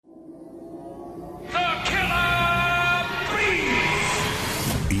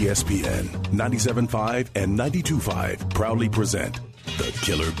ESPN 97.5 and 92.5 proudly present the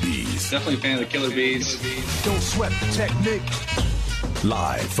Killer Bees. Definitely a fan of the Killer Bees. Don't sweat the technique.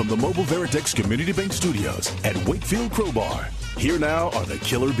 Live from the Mobile Veritex Community Bank Studios at Wakefield Crowbar. Here now are the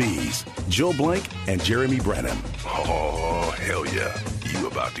Killer Bees, Jill Blank and Jeremy Branham. Oh, hell yeah. You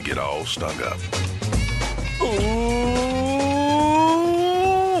about to get all stung up. Ooh,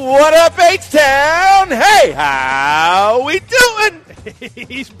 what up, H-Town? Hey, how we doing?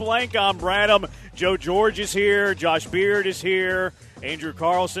 He's Blank, I'm Branham. Joe George is here. Josh Beard is here. Andrew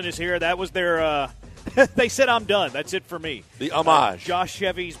Carlson is here. That was their they said I'm done. That's it for me. The homage. Josh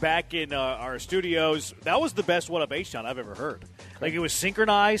Chevy's back in our studios. That was the best What Up H-Town I've ever heard. Like, it was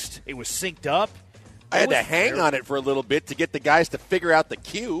synchronized. It was synced up. I had to hang on it for a little bit to get the guys to figure out the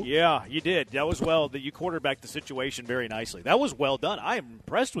cue. Yeah, you did. That was you quarterbacked the situation very nicely. That was well done. I am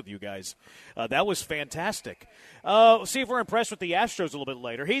impressed with you guys. That was fantastic. We'll see if we're impressed with the Astros a little bit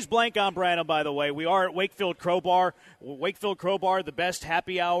later. He's Blank on Branham, by the way. We are at Wakefield Crowbar. Wakefield Crowbar, the best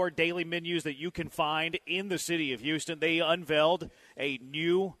happy hour daily menus that you can find in the city of Houston. They unveiled a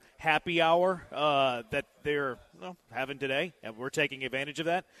new happy hour that they're having today, and we're taking advantage of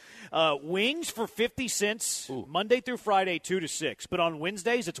that. Wings for 50 cents, Monday through Friday, 2 to 6. But on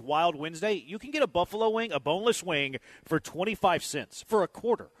Wednesdays, it's Wild Wednesday. You can get a buffalo wing, a boneless wing, for 25 cents, for a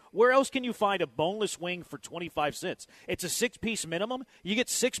quarter. Where else can you find a boneless wing for 25 cents? It's a 6-piece minimum. You get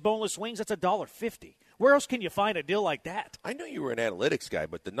 6 boneless wings, that's $1.50. Where else can you find a deal like that? I know you were an analytics guy,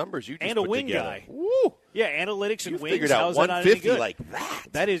 but the numbers you just and a put wing together. Guy. Woo! Yeah, analytics and you wings. Figured out how's that not any 150 good? like that.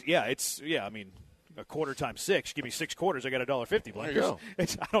 That is, I mean, a quarter times 6. Give me 6 quarters, I got $1.50. There you go.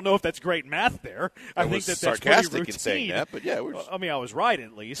 I don't know if that's great math there. I think that's sarcastic pretty in saying that, but yeah. I mean, I was right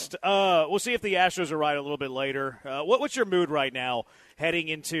at least. We'll see if the Astros are right a little bit later. What's your mood right now heading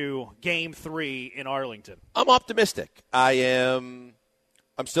into Game 3 in Arlington? I'm optimistic. I'm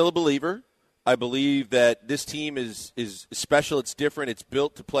still a believer. I believe that this team is special. It's different. It's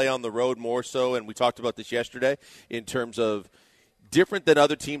built to play on the road more so, and we talked about this yesterday in terms of different than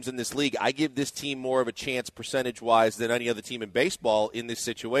other teams in this league. I give this team more of a chance percentage-wise than any other team in baseball in this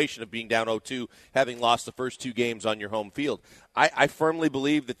situation of being down 0-2, having lost the first 2 games on your home field. I firmly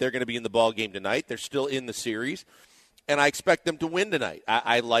believe that they're going to be in the ball game tonight. They're still in the series, and I expect them to win tonight.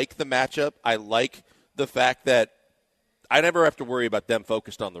 I like the matchup. I like the fact that I never have to worry about them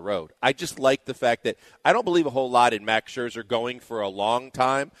focused on the road. I just like the fact that I don't believe a whole lot in Max Scherzer going for a long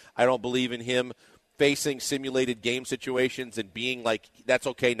time. I don't believe in him facing simulated game situations and being like, that's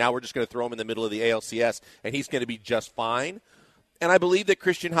okay, now we're just going to throw him in the middle of the ALCS, and he's going to be just fine. And I believe that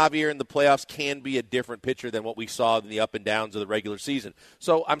Christian Javier in the playoffs can be a different pitcher than what we saw in the up and downs of the regular season.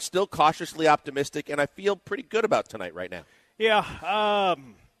 So I'm still cautiously optimistic, and I feel pretty good about tonight right now. Yeah,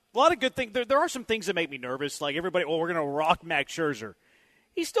 a lot of good things. There are some things that make me nervous. Like everybody, we're going to rock Max Scherzer.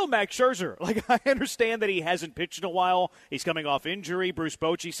 He's still Max Scherzer. Like, I understand that he hasn't pitched in a while. He's coming off injury. Bruce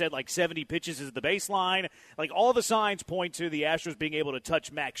Bochy said like 70 pitches is the baseline. Like, all the signs point to the Astros being able to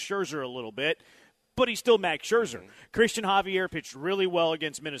touch Max Scherzer a little bit. But he's still Max Scherzer. Mm-hmm. Christian Javier pitched really well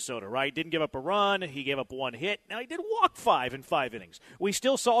against Minnesota, right? Didn't give up a run. He gave up 1 hit. Now, he did walk 5 in 5 innings. We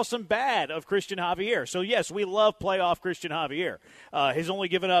still saw some bad of Christian Javier. So, yes, we love playoff Christian Javier. He's only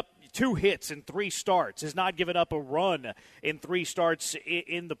given up 2 hits in 3 starts. Has not given up a run in 3 starts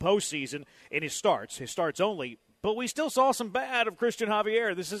in the postseason in his starts only. But we still saw some bad of Christian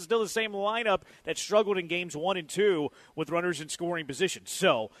Javier. This is still the same lineup that struggled in games 1 and 2 with runners in scoring position.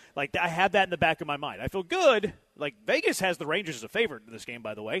 So, like, I have that in the back of my mind. I feel good. Like, Vegas has the Rangers as a favorite in this game,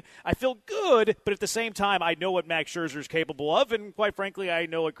 by the way. I feel good, but at the same time, I know what Max Scherzer is capable of, and quite frankly, I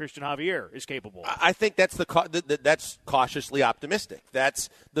know what Christian Javier is capable of. I think that's that's cautiously optimistic. That's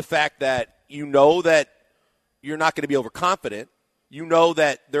the fact that you know that you're not going to be overconfident. You know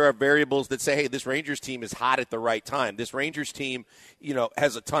that there are variables that say, hey, this Rangers team is hot at the right time. This Rangers team,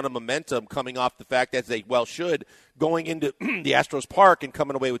 has a ton of momentum coming off the fact that they should going into the Astros Park and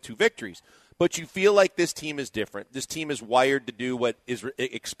coming away with 2 victories. But you feel like this team is different. This team is wired to do what is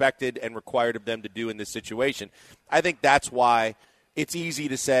expected and required of them to do in this situation. I think that's why it's easy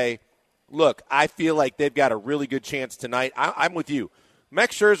to say, look, I feel like they've got a really good chance tonight. I'm with you.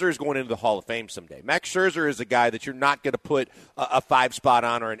 Max Scherzer is going into the Hall of Fame someday. Max Scherzer is a guy that you're not going to put a 5 spot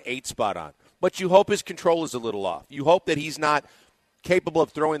on or an 8 spot on. But you hope his control is a little off. You hope that he's not capable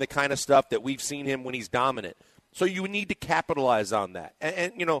of throwing the kind of stuff that we've seen him when he's dominant. So you need to capitalize on that.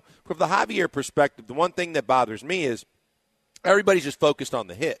 And from the Javier perspective, the one thing that bothers me is everybody's just focused on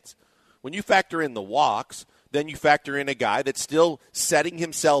the hits. When you factor in the walks, then you factor in a guy that's still setting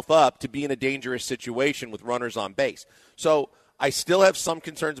himself up to be in a dangerous situation with runners on base. So I still have some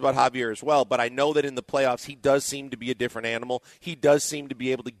concerns about Javier as well, but I know that in the playoffs he does seem to be a different animal. He does seem to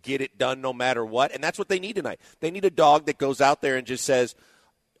be able to get it done no matter what, and that's what they need tonight. They need a dog that goes out there and just says,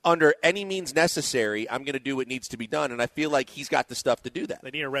 under any means necessary, I'm going to do what needs to be done, and I feel like he's got the stuff to do that.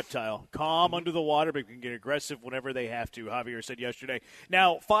 They need a reptile. Calm under the water, but can get aggressive whenever they have to, Javier said yesterday.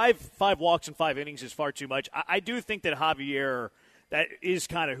 Now, five walks in 5 innings is far too much. I do think that Javier, that is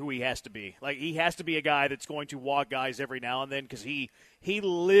kind of who he has to be. Like, he has to be a guy that's going to walk guys every now and then because he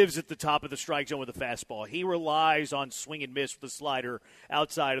lives at the top of the strike zone with a fastball. He relies on swing and miss with the slider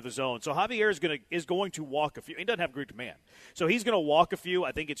outside of the zone. So Javier is going to walk a few. He doesn't have great command. So he's going to walk a few.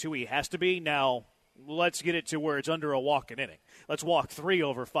 I think it's who he has to be. Now, let's get it to where it's under a walk an inning. Let's walk 3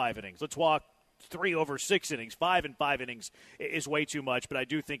 over 5 innings. Let's walk 3 over 6 innings. 5 in 5 innings is way too much, but I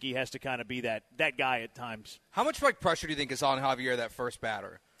do think he has to kind of be that guy at times. How much pressure do you think is on Javier, that first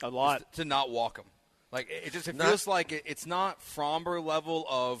batter? A lot. To not walk him. Like, it feels like it's not Fromber level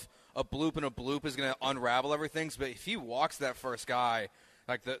of a bloop, and a bloop is going to unravel everything. But if he walks that first guy,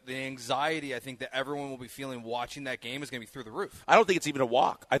 like the anxiety I think that everyone will be feeling watching that game is going to be through the roof. I don't think it's even a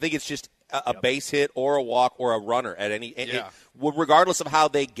walk. I think it's just a base hit or a walk or a runner at any regardless of how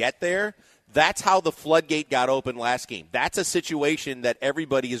they get there. That's how the floodgate got open last game. That's a situation that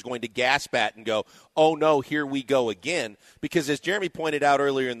everybody is going to gasp at and go, oh, no, here we go again. Because as Jeremy pointed out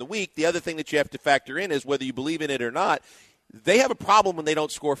earlier in the week, the other thing that you have to factor in is whether you believe in it or not, they have a problem when they don't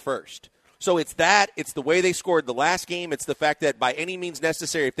score first. So it's that. It's the way they scored the last game. It's the fact that by any means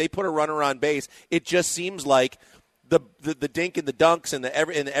necessary, if they put a runner on base, it just seems like the dink and the dunks and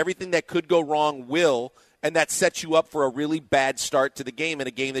everything that could go wrong will – and that sets you up for a really bad start to the game in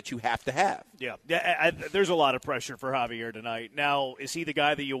a game that you have to have. Yeah, there's a lot of pressure for Javier tonight. Now, is he the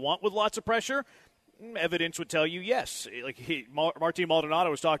guy that you want with lots of pressure? Evidence would tell you yes. Like Martin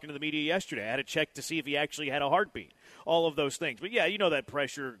Maldonado was talking to the media yesterday. I had to check to see if he actually had a heartbeat. All of those things. But, yeah, you know that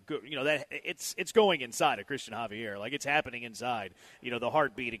pressure, that it's going inside of Christian Javier. Like, it's happening inside, the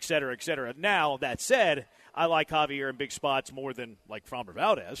heartbeat, et cetera, et cetera. Now, that said, I like Javier in big spots more than, like, Framber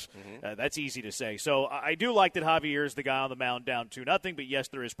Valdez. Mm-hmm. That's easy to say. So I do like that Javier is the guy on the mound down 2-0, but, yes,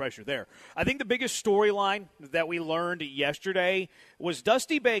 there is pressure there. I think the biggest storyline that we learned yesterday was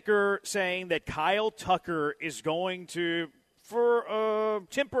Dusty Baker saying that Kyle Tucker is going to – for a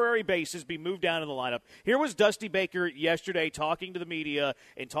temporary basis, be moved down in the lineup. Here was Dusty Baker yesterday talking to the media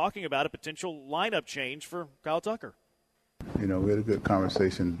and talking about a potential lineup change for Kyle Tucker. We had a good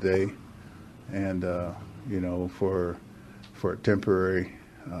conversation today, and, for a temporary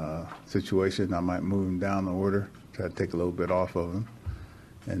situation, I might move him down the order, try to take a little bit off of him.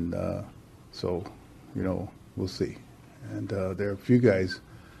 And so, we'll see. And there are a few guys,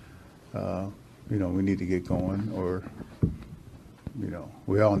 we need to get going, or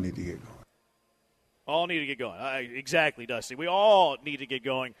we all need to get going. All need to get going. Exactly, Dusty. We all need to get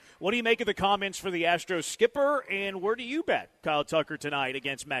going. What do you make of the comments for the Astros skipper, and where do you bet Kyle Tucker tonight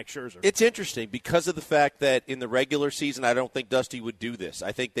against Max Scherzer? It's interesting because of the fact that in the regular season, I don't think Dusty would do this.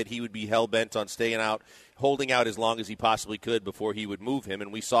 I think that he would be hell-bent on staying out, holding out as long as he possibly could before he would move him.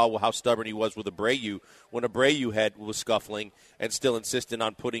 And we saw how stubborn he was with Abreu when Abreu was scuffling and still insistent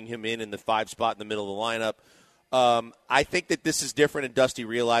on putting him in the 5 spot in the middle of the lineup. I think that this is different, and Dusty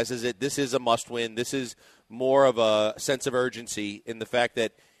realizes it. This is a must-win. This is more of a sense of urgency in the fact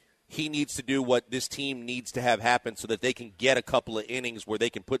that he needs to do what this team needs to have happen so that they can get a couple of innings where they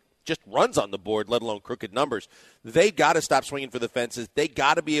can put just runs on the board, let alone crooked numbers. They've got to stop swinging for the fences. They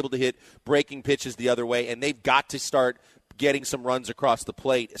got to be able to hit breaking pitches the other way, and they've got to start getting some runs across the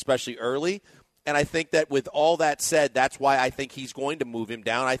plate, especially early. And I think that with all that said, that's why I think he's going to move him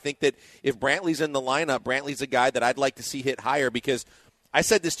down. I think that if Brantley's in the lineup, Brantley's a guy that I'd like to see hit higher because I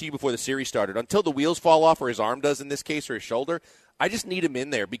said this to you before the series started. Until the wheels fall off, or his arm does in this case, or his shoulder, I just need him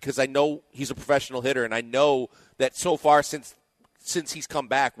in there because I know he's a professional hitter, and I know that so far since he's come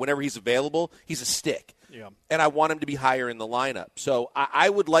back, whenever he's available, he's a stick. Yeah. And I want him to be higher in the lineup. So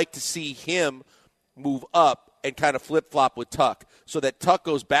I would like to see him move up and kind of flip-flop with Tuck so that Tuck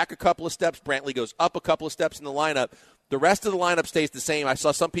goes back a couple of steps, Brantley goes up a couple of steps in the lineup. The rest of the lineup stays the same. I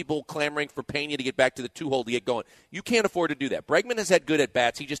saw some people clamoring for Pena to get back to the 2-hole to get going. You can't afford to do that. Bregman has had good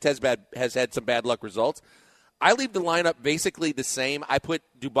at-bats. He just has had some bad luck results. I leave the lineup basically the same. I put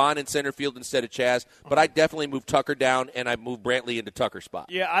Dubon in center field instead of Chaz, but I definitely move Tucker down, and I move Brantley into Tucker's spot.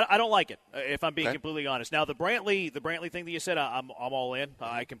 Yeah, I don't like it, if I'm being completely honest. Now, the Brantley thing that you said, I'm all in.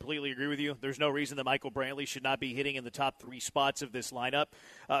 I completely agree with you. There's no reason that Michael Brantley should not be hitting in the top 3 spots of this lineup.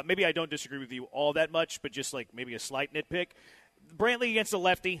 Maybe I don't disagree with you all that much, but just like maybe a slight nitpick. Brantley against a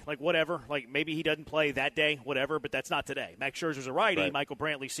lefty, like whatever. Like maybe he doesn't play that day, whatever, but that's not today. Max Scherzer's a righty. Right. Michael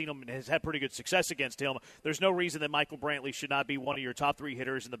Brantley's seen him and has had pretty good success against him. There's no reason that Michael Brantley should not be one of your top 3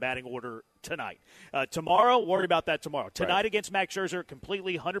 hitters in the batting order tonight. Tomorrow, worry about that tomorrow. Tonight Right. against Max Scherzer,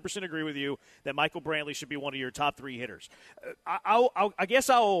 completely 100% agree with you that Michael Brantley should be one of your top 3 hitters. I guess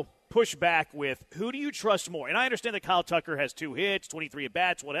I'll push back with who do you trust more? And I understand that Kyle Tucker has 2 hits, 23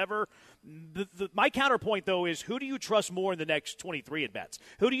 at-bats, whatever. My counterpoint, though, is who do you trust more in the next 23 at-bats?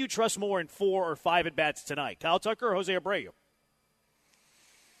 Who do you trust more in 4 or 5 at-bats tonight? Kyle Tucker or Jose Abreu?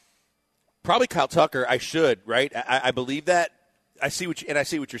 Probably Kyle Tucker. I should, right? I believe that. I see what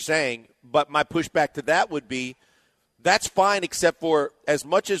you're saying. But my pushback to that would be that's fine, except for as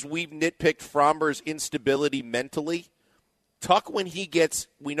much as we've nitpicked Fromber's instability mentally, Tuck,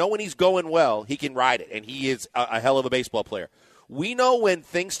 we know when he's going well, he can ride it, and he is a hell of a baseball player. We know when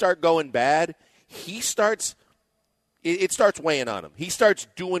things start going bad, it starts weighing on him. He starts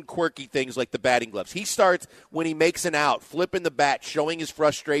doing quirky things like the batting gloves. He starts, when he makes an out, flipping the bat, showing his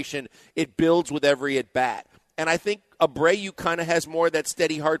frustration. It builds with every at-bat. And I think Abreu kind of has more of that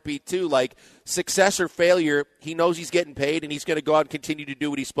steady heartbeat, too. Like, success or failure, he knows he's getting paid, and he's going to go out and continue to do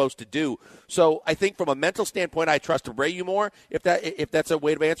what he's supposed to do. So I think from a mental standpoint, I trust Abreu more, if that's a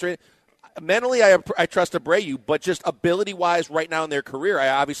way to answer it. Mentally, I trust Abreu, but just ability-wise right now in their career, I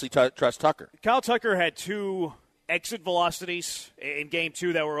obviously trust Tucker. Kyle Tucker had 2 exit velocities in Game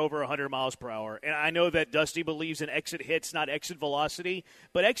 2 that were over 100 miles per hour. And I know that Dusty believes in exit hits, not exit velocity.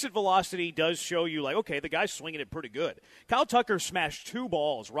 But exit velocity does show you, like, okay, the guy's swinging it pretty good. Kyle Tucker smashed 2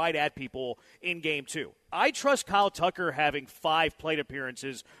 balls right at people in Game 2. I trust Kyle Tucker having 5 plate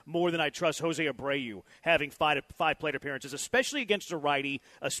appearances more than I trust Jose Abreu having 5 plate appearances, especially against a righty,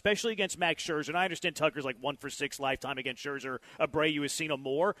 especially against Max Scherzer. And I understand Tucker's like 1 for 6 lifetime against Scherzer. Abreu has seen him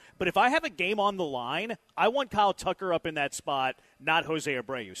more. But if I have a game on the line, I want Kyle Tucker up in that spot, not Jose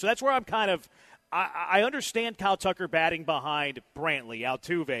Abreu. So that's where I'm kind of – I understand Kyle Tucker batting behind Brantley,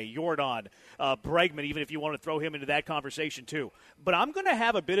 Altuve, Jordan, Bregman, even if you want to throw him into that conversation too. But I'm going to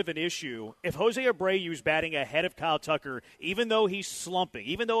have a bit of an issue if Jose Abreu is batting ahead of Kyle Tucker, even though he's slumping,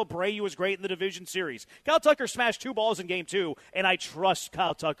 even though Abreu was great in the division series. Kyle Tucker smashed 2 balls in Game 2, and I trust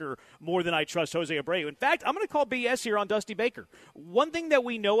Kyle Tucker more than I trust Jose Abreu. In fact, I'm going to call BS here on Dusty Baker. One thing that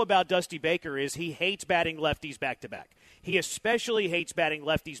we know about Dusty Baker is he hates batting lefties back-to-back. He especially hates batting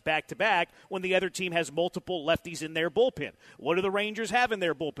lefties back-to-back when the other team has multiple lefties in their bullpen. What do the Rangers have in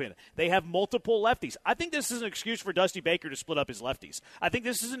their bullpen? They have multiple lefties. I think this is an excuse for Dusty Baker to split up his lefties. I think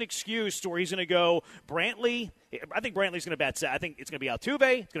this is an excuse where he's going to go Brantley. I think Brantley's going to bat set. I think it's going to be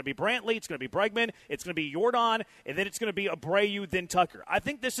Altuve. It's going to be Brantley. It's going to be Bregman. It's going to be Jordan. And then it's going to be Abreu, then Tucker. I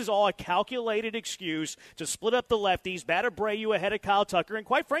think this is all a calculated excuse to split up the lefties, bat Abreu ahead of Kyle Tucker. And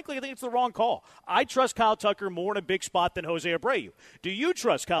quite frankly, I think it's the wrong call. I trust Kyle Tucker more in a big spot than Jose Abreu. Do you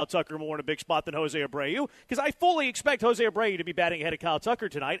trust Kyle Tucker more in a big spot than Jose Abreu? Because I fully expect Jose Abreu to be batting ahead of Kyle Tucker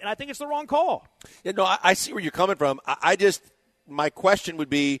tonight, and I think it's the wrong call. Yeah, no, I see where you're coming from. My question would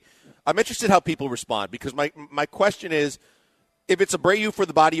be, I'm interested how people respond, because my question is, if it's Abreu for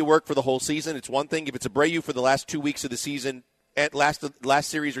the body of work for the whole season, it's one thing. If it's Abreu for the last 2 weeks of the season, at last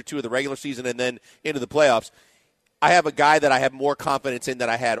series or 2 of the regular season, and then into the playoffs, I have a guy that I have more confidence in than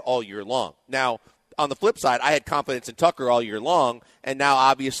I had all year long. Now, on the flip side, I had confidence in Tucker all year long, and now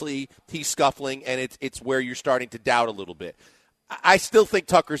obviously he's scuffling, and it's where you're starting to doubt a little bit. I still think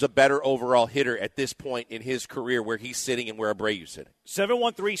Tucker's a better overall hitter at this point in his career where he's sitting and where Abreu's sitting.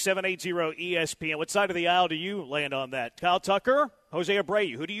 713-780-ESPN. What side of the aisle do you land on that? Kyle Tucker, Jose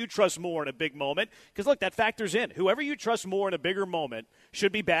Abreu? Who do you trust more in a big moment? Because, look, that factors in. Whoever you trust more in a bigger moment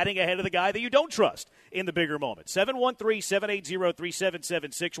should be batting ahead of the guy that you don't trust in the bigger moment.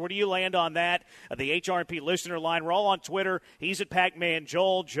 713-780-3776. Where do you land on that? The HRP listener line. We're all on Twitter. He's at Pac-Man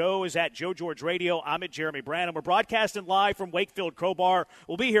Joel. Joe is at Joe George Radio. I'm at Jeremy Branham. We're broadcasting live from Wakefield Crowbar.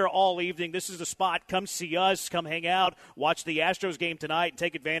 We'll be here all evening. This is the spot. Come see us. Come hang out. Watch the Astros game tonight and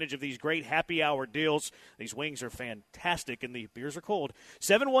take advantage of these great happy hour deals. These wings are fantastic and the beers are cold.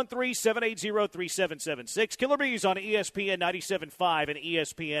 713-780-3776. Killer Bees on ESPN 97.5 and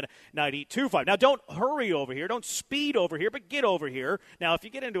ESPN 92.5. Now, don't hurry over here. Don't speed over here, but get over here. Now, if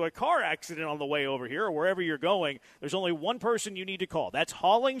you get into a car accident on the way over here or wherever you're going, there's only one person you need to call. That's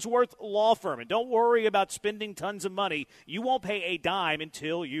Hollingsworth Law Firm. And don't worry about spending tons of money. You won't pay a dime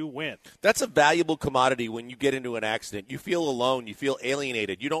until you win. That's a valuable commodity when you get into an accident. You feel alone. You feel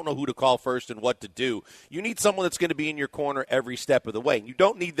alienated. You don't know who to call first and what to do. You need someone that's going to be in your corner every step step of the way. You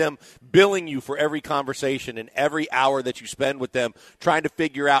don't need them billing you for every conversation and every hour that you spend with them trying to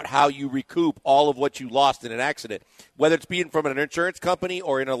figure out how you recoup all of what you lost in an accident. Whether it's being from an insurance company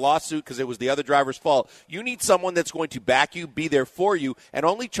or in a lawsuit because it was the other driver's fault, you need someone that's going to back you, be there for you, and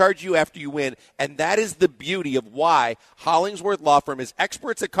only charge you after you win. And that is the beauty of why Hollingsworth Law Firm is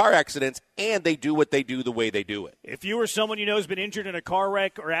experts at car accidents, and they do what they do the way they do it. If you or someone you know has been injured in a car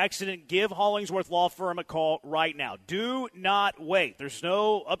wreck or accident, give Hollingsworth Law Firm a call right now. Do not wait. There's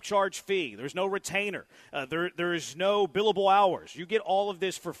no upcharge fee. There's no retainer. There's no billable hours. You get all of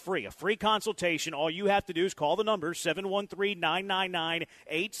this for free. A free consultation. All you have to do is call the number 713-999-8773,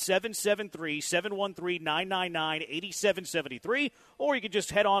 713-999-8773, or you can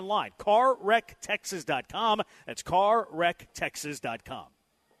just head online, carwrecktexas.com. That's carwrecktexas.com.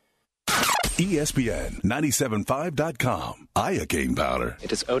 ESPN 975.com. Iocane powder.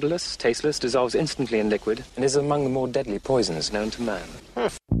 It is odorless, tasteless, dissolves instantly in liquid, and is among the more deadly poisons known to man.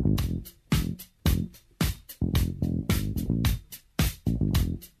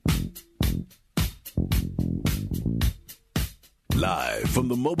 Live from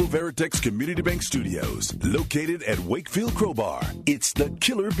the Mobile Veritex Community Bank Studios, located at Wakefield Crowbar, it's the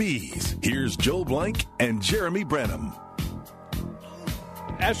Killer Bees. Here's Joel Blank and Jeremy Branham.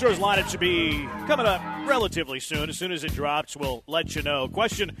 Astros lineup should be coming up relatively soon. As soon as it drops, we'll let you know.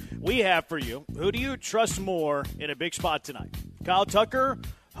 Question we have for you: who do you trust more in a big spot tonight? Kyle Tucker,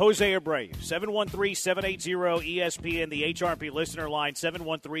 Jose Abreu? 713-780-ESPN, the HRP listener line,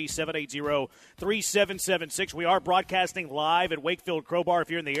 713-780-3776. We are broadcasting live at Wakefield Crowbar. If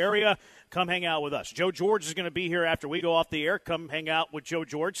you're in the area, come hang out with us. Joe George is going to be here after we go off the air. Come hang out with Joe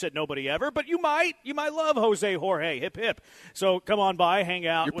George. Said nobody ever, but you might love Jose Jorge. Hip, hip. So come on by, hang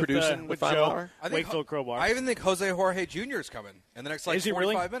out You're with producing with the Joe. Hour? Wakefield Crowbar. I even think Jose Jorge Jr. is coming in the next, Is he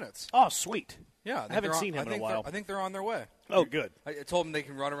 45 really? minutes. Oh, sweet. Yeah. I haven't seen him in a while. I think they're on their way. Oh, good. I told them they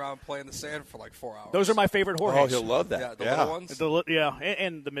can run around and play in the sand for like 4 hours. Those are my favorite Jorges. Oh, he'll love that. Yeah, the little ones. And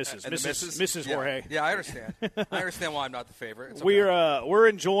the missus. And the Mrs. Yeah. Jorge. Yeah, I understand. I understand why I'm not the favorite. It's okay. We're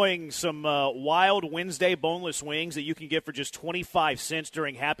enjoying some Wild Wednesday boneless wings that you can get for just 25 cents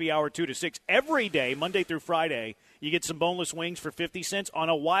during happy hour 2 to 6 every day, Monday through Friday. You get some boneless wings for 50 cents on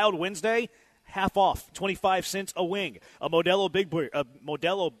a Wild Wednesday. Half off, 25 cents a wing. A Modelo Big Beer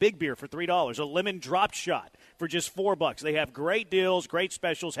for $3. A lemon drop shot for just $4. They have great deals, great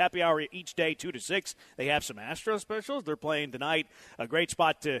specials. Happy hour each day, 2 to 6. They have some Astro specials. They're playing tonight. A great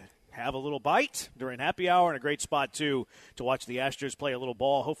spot to have a little bite during happy hour, and a great spot too to watch the Astros play a little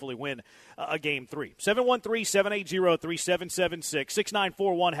ball, hopefully win a game 3. 713-780-3776,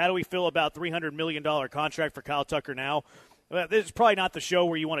 6941. How do we feel about $300 million contract for Kyle Tucker now? This is probably not the show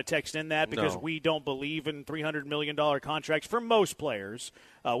where you want to text in that because we don't believe in $300 million contracts for most players.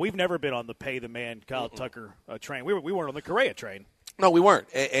 We've never been on the pay-the-man Kyle Tucker train. We weren't on the Correa train. No, we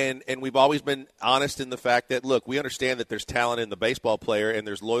weren't. And we've always been honest in the fact that, look, we understand that there's talent in the baseball player and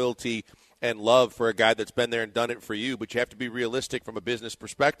there's loyalty and love for a guy that's been there and done it for you, but you have to be realistic from a business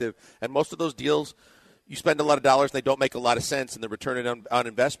perspective. And most of those deals, you spend a lot of dollars and they don't make a lot of sense, and the return on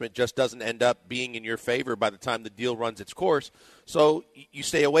investment just doesn't end up being in your favor by the time the deal runs its course. So you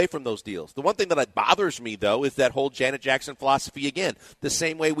stay away from those deals. The one thing that bothers me, though, is that whole Janet Jackson philosophy again. The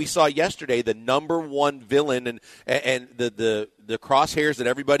same way we saw yesterday, the number one villain and the crosshairs that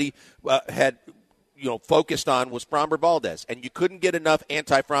everybody had focused on was Framber Valdez, and you couldn't get enough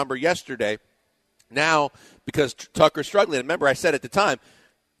anti-Framber yesterday. Now, because Tucker's struggling, and remember I said at the time,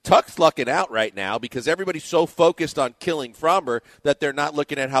 Tuck's lucking out right now because everybody's so focused on killing Framber that they're not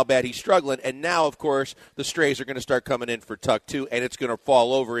looking at how bad he's struggling. And now, of course, the strays are going to start coming in for Tuck, too, and it's going to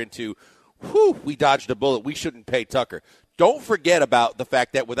fall over into, we dodged a bullet. We shouldn't pay Tucker. Don't forget about the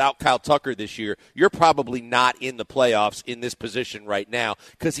fact that without Kyle Tucker this year, you're probably not in the playoffs in this position right now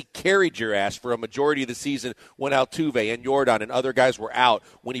because he carried your ass for a majority of the season when Altuve and Yordan and other guys were out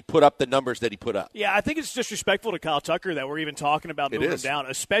when he put up the numbers that he put up. Yeah, I think it's disrespectful to Kyle Tucker that we're even talking about moving him down,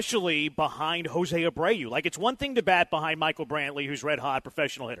 especially behind Jose Abreu. Like, it's one thing to bat behind Michael Brantley, who's red-hot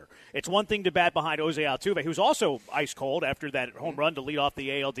professional hitter. It's one thing to bat behind Jose Altuve, who's also ice-cold after that home run to lead off the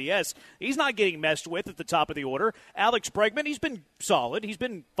ALDS. He's not getting messed with at the top of the order. Alex Bregman, he's been solid. He's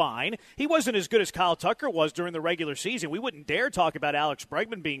been fine. He wasn't as good as Kyle Tucker was during the regular season. We wouldn't dare talk about Alex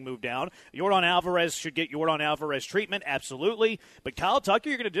Bregman being moved down. Yordan Alvarez should get Yordan Alvarez treatment, absolutely. But Kyle Tucker,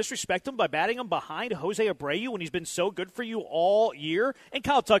 you're going to disrespect him by batting him behind Jose Abreu when he's been so good for you all year? And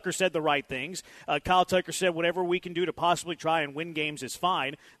Kyle Tucker said the right things. Kyle Tucker said whatever we can do to possibly try and win games is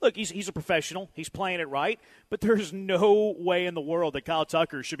fine. Look, he's a professional. He's playing it right. But there's no way in the world that Kyle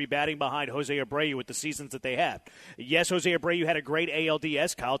Tucker should be batting behind Jose Abreu with the seasons that they have. Yes, Jose Abreu had a great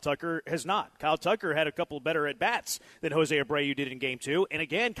ALDS. Kyle Tucker has not. Kyle Tucker had a couple better at-bats than Jose Abreu did in Game 2. And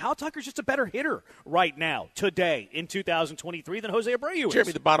again, Kyle Tucker's just a better hitter right now, today, in 2023, than Jose Abreu is.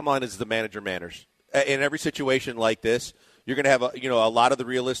 Jeremy, the bottom line is the manager manners. In every situation like this, you're going to have a lot of the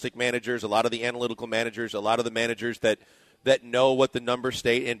realistic managers, a lot of the analytical managers, a lot of the managers that know what the numbers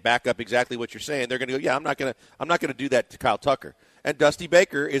state and back up exactly what you're saying. They're going to go, yeah, I'm not going to do that to Kyle Tucker. And Dusty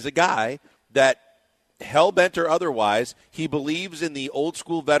Baker is a guy that, hell-bent or otherwise, he believes in the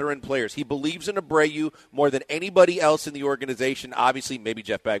old-school veteran players. He believes in Abreu more than anybody else in the organization, obviously maybe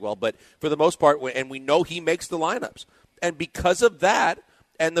Jeff Bagwell, but for the most part, and we know he makes the lineups. And because of that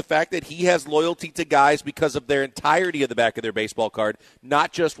and the fact that he has loyalty to guys because of their entirety of the back of their baseball card,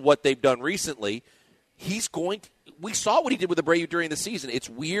 not just what they've done recently, we saw what he did with Abreu during the season. It's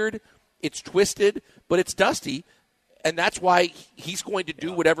weird, it's twisted, but it's Dusty. And that's why he's going to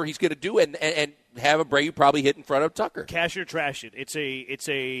do whatever he's going to do and have Abreu probably hit in front of Tucker. Cash it or trash it. It's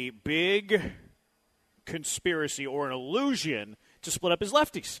a big conspiracy or an illusion to split up his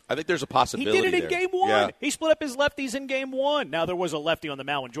lefties. I think there's a possibility. He did it in Game 1. Yeah. He split up his lefties in Game 1. Now, there was a lefty on the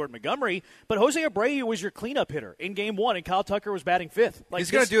mound with Jordan Montgomery, but Jose Abreu was your cleanup hitter in Game 1, and Kyle Tucker was batting fifth.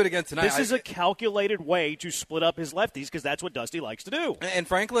 He's going to do it again tonight. This is a calculated way to split up his lefties because that's what Dusty likes to do. And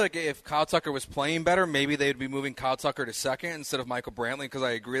frankly, if Kyle Tucker was playing better, maybe they'd be moving Kyle Tucker to second instead of Michael Brantley, because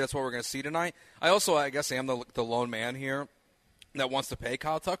I agree that's what we're going to see tonight. I guess I am the lone man here that wants to pay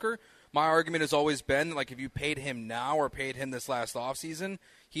Kyle Tucker. My argument has always been, like, if you paid him now or paid him this last offseason,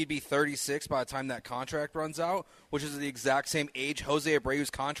 he'd be 36 by the time that contract runs out, which is the exact same age Jose Abreu's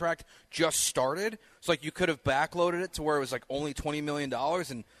contract just started. So, like, you could have backloaded it to where it was, like, only $20 million,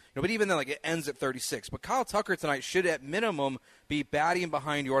 and but even then, like, it ends at 36. But Kyle Tucker tonight should, at minimum, be batting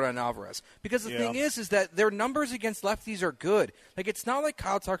behind Yordan Alvarez. Because the thing is that their numbers against lefties are good. Like, it's not like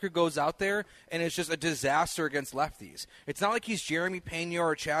Kyle Tucker goes out there and it's just a disaster against lefties. It's not like he's Jeremy Pena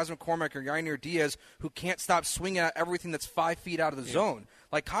or Chas McCormick or Yainer Diaz who can't stop swinging at everything that's 5 feet out of the zone.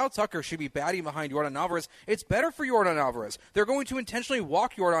 Like, Kyle Tucker should be batting behind Yordan Alvarez. It's better for Yordan Alvarez. They're going to intentionally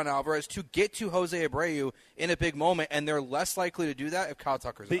walk Yordan Alvarez to get to Jose Abreu in a big moment, and they're less likely to do that if Kyle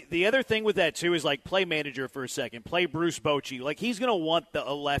Tucker's up. The other thing with that, too, is, like, play manager for a second. Play Bruce Bochy. Like, he's going to want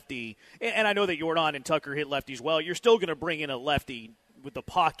a lefty. And I know that Yordan and Tucker hit lefties well. You're still going to bring in a lefty with the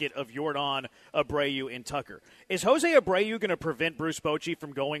pocket of Yordan, Abreu, and Tucker. Is Jose Abreu going to prevent Bruce Bochy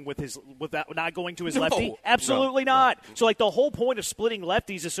from going not going to his lefty? Absolutely not. No. So, like, the whole point of splitting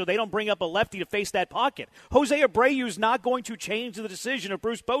lefties is so they don't bring up a lefty to face that pocket. Jose Abreu is not going to change the decision of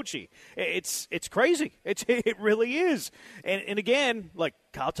Bruce Bochy. It's crazy. It really is. And again, like,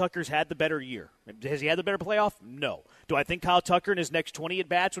 Kyle Tucker's had the better year. Has he had the better playoff? No. Do I think Kyle Tucker in his next 20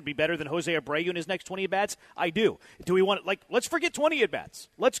 at-bats would be better than Jose Abreu in his next 20 at-bats? I do. Do we want, let's forget 20 at-bats.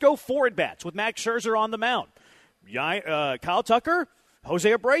 Let's go 4 at-bats with Max Scherzer on the mound. Kyle Tucker, Jose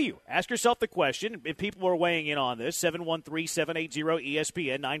Abreu. Ask yourself the question, if people are weighing in on this,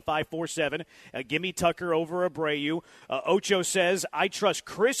 713-780-ESPN, 9547. Give me Tucker over Abreu. Ocho says, I trust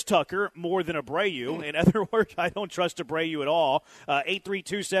Chris Tucker more than Abreu. In other words, I don't trust Abreu at all.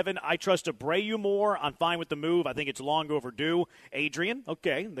 8327, I trust Abreu more. I'm fine with the move. I think it's long overdue. Adrian,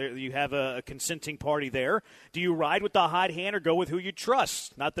 okay, there you have a consenting party there. Do you ride with the hot hand or go with who you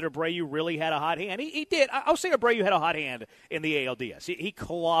trust? Not that Abreu really had a hot hand. He did. I'll say Abreu had a hot hand in the ALDS. He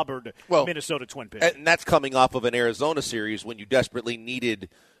clobbered Minnesota Twin pitching. And that's coming off of an Arizona series when you desperately needed,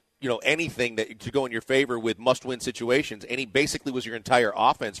 anything to go in your favor with must-win situations, and he basically was your entire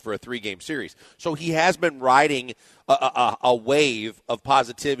offense for a 3-game series. So he has been riding a wave of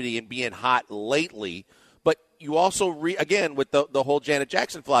positivity and being hot lately. But you also, again, with the whole Janet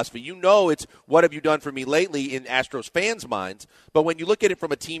Jackson philosophy, it's what have you done for me lately in Astros fans' minds. But when you look at it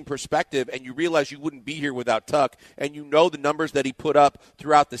from a team perspective and you realize you wouldn't be here without Tuck, and the numbers that he put up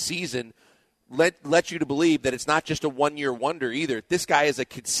throughout the season let you to believe that it's not just a one-year wonder either. This guy is a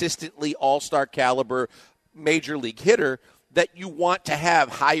consistently all-star caliber major league hitter that you want to have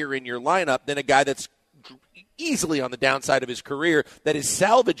higher in your lineup than a guy that's easily on the downside of his career that is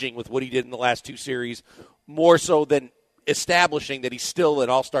salvaging with what he did in the last 2 series more so than establishing that he's still an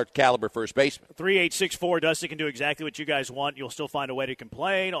all-star caliber first baseman. 3864, Dusty can do exactly what you guys want. You'll still find a way to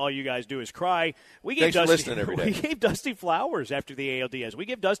complain. All you guys do is cry. Thanks for listening every day. We gave Dusty flowers after the ALDS. We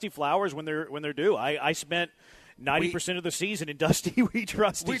give Dusty flowers when they're due. I spent 90% of the season in Dusty We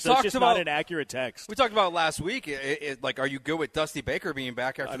Trust. So it's just not an accurate text. We talked about it last week. Are you good with Dusty Baker being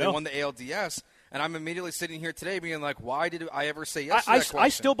back after they won the ALDS? And I'm immediately sitting here today being like, why did I ever say yes to that question? I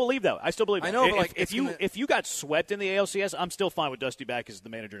still believe that. I know, but if you got swept in the ALCS, I'm still fine with Dusty back as the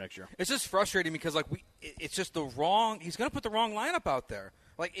manager next year. It's just frustrating because it's just the wrong – he's going to put the wrong lineup out there.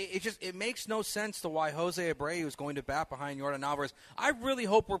 Like, it makes no sense to why Jose Abreu is going to bat behind Jordan Alvarez. I really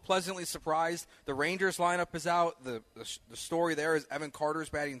hope we're pleasantly surprised. The Rangers lineup is out. The story there is Evan Carter's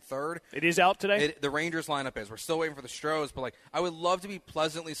batting third. It is out today? The Rangers lineup is. We're still waiting for the Stros, but, like, I would love to be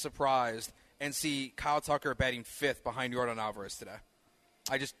pleasantly surprised and see Kyle Tucker batting fifth behind Jordan Alvarez today.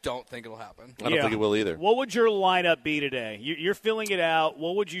 I just don't think it'll happen. I don't think it will either. What would your lineup be today? You're filling it out.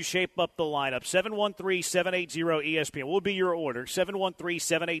 What would you shape up the lineup? 713-780-ESPN. What would be your order?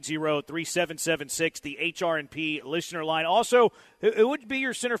 713-780-3776, the HR&P listener line. Also, who would be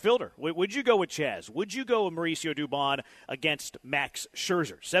your center fielder? Would you go with Chaz? Would you go with Mauricio Dubon against Max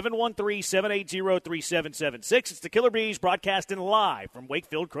Scherzer? 713-780-3776. It's the Killer Bees broadcasting live from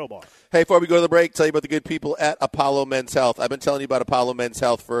Wakefield Crowbar. Hey, before we go to the break, tell you about the good people at Apollo Men's Health. I've been telling you about Apollo Men's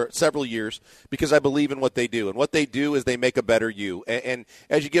Health for several years because I believe in what they do. And what they do is they make a better you. And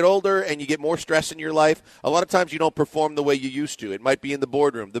as you get older and you get more stress in your life, a lot of times you don't perform the way you used to. It might be in the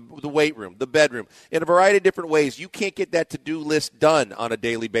boardroom, the weight room, the bedroom, in a variety of different ways. You can't get that to-do list done on a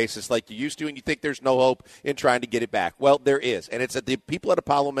daily basis like you used to, and you think there's no hope in trying to get it back. Well, there is, and it's at the people at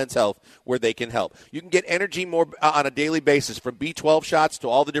Apollo Men's Health where they can help. You can get energy more on a daily basis, from B12 shots to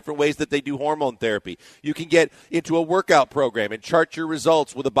all the different ways that they do hormone therapy. You can get into a workout program and chart your results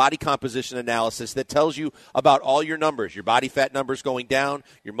with a body composition analysis that tells you about all your numbers, your body fat numbers going down,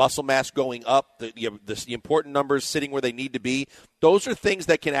 your muscle mass going up, the important numbers sitting where they need to be. Those are things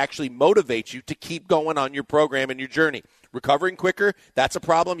that can actually motivate you to keep going on your program and your journey. Recovering quicker, that's a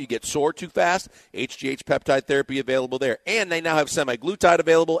problem. You get sore too fast. HGH peptide therapy available there. And they now have semaglutide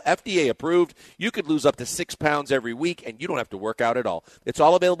available, FDA approved. You could lose up to 6 pounds every week, and you don't have to work out at all. It's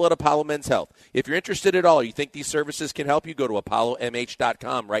all available at Apollo Men's Health. If you're interested at all, you think these services can help you, go to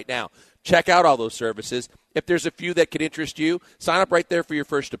apollomh.com right now. Check out all those services. If there's a few that could interest you, sign up right there for your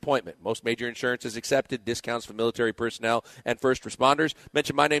first appointment. Most major insurance is accepted, discounts for military personnel and first responders.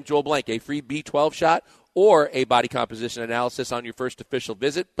 Mention my name, Joel Blank, a free B12 shot or a body composition analysis on your first official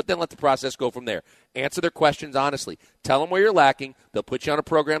visit, but then let the process go from there. Answer their questions honestly. Tell them where you're lacking. They'll put you on a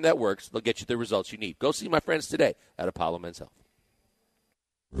program that works. They'll get you the results you need. Go see my friends today at Apollo Men's Health.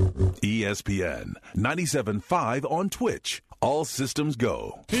 ESPN 97.5 on Twitch. All systems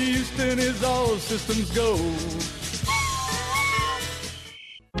go. Houston is all systems go.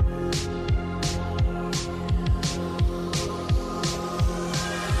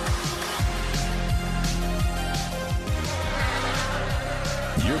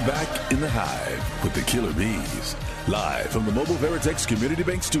 You're back in the Hive with the Killer Bees. Live from the Mobile Veritex Community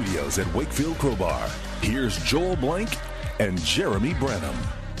Bank Studios at Wakefield Crowbar. Here's Joel Blank and Jeremy Branham.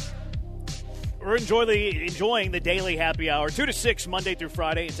 We're enjoying the daily happy hour, 2 to 6, Monday through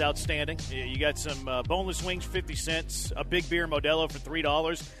Friday. It's outstanding. You got some boneless wings, 50 cents, a big beer Modelo for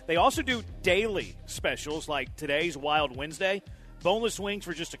 $3. They also do daily specials like today's Wild Wednesday. Boneless wings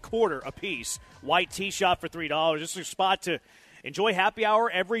for just $0.25 a piece. White tea shot for $3. This is a spot to enjoy happy hour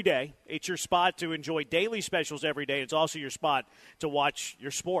every day. It's your spot to enjoy daily specials every day. It's also your spot to watch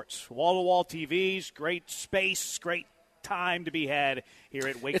your sports. Wall-to-wall TVs, great space, great time to be had here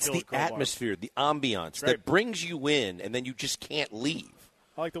at Wakefield. It's the Crowbar. atmosphere, the ambiance that brings you in, and then you just can't leave.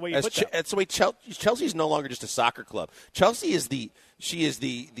 I like the way you put that. That's the way Chelsea is no longer just a soccer club. Chelsea is the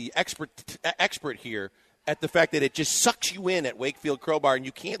expert here at the fact that it just sucks you in at Wakefield Crowbar, and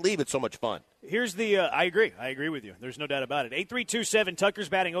you can't leave. It's so much fun. Here's the I agree with you. There's no doubt about it. 8.327, Tucker's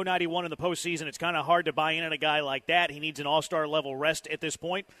batting .091 in the postseason. It's kind of hard to buy in on a guy like that. He needs an all-star level rest at this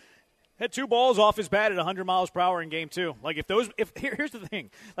point. Had 2 balls off his bat at 100 miles per hour in game 2. Like, here's the thing.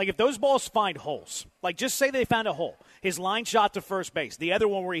 Like, if those balls find holes, like, just say they found a hole. His line shot to first base, the other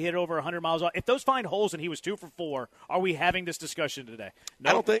one where he hit over 100 miles off. If those find holes and he was 2 for 4, are we having this discussion today? No,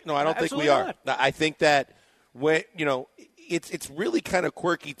 I don't think we are. Not. I think that it's really kind of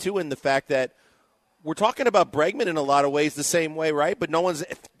quirky too in the fact that we're talking about Bregman in a lot of ways the same way, right? But no one's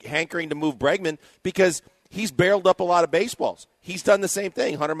hankering to move Bregman because he's barreled up a lot of baseballs. He's done the same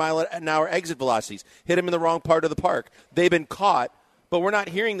thing, 100-mile-an-hour exit velocities, hit him in the wrong part of the park. They've been caught, but we're not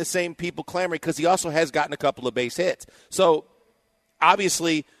hearing the same people clamoring because he also has gotten a couple of base hits. So,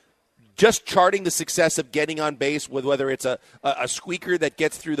 obviously, just charting the success of getting on base with whether it's a squeaker that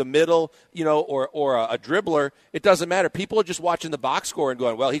gets through the middle, or a dribbler, it doesn't matter. People are just watching the box score and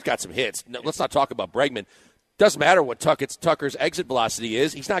going, well, he's got some hits. No, let's not talk about Bregman. Doesn't matter what Tucker's exit velocity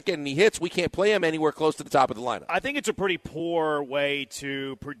is. He's not getting any hits. We can't play him anywhere close to the top of the lineup. I think it's a pretty poor way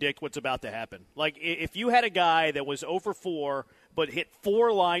to predict what's about to happen. Like, if you had a guy that was 0 for 4 but hit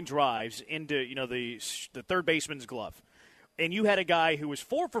 4 line drives into the third baseman's glove, and you had a guy who was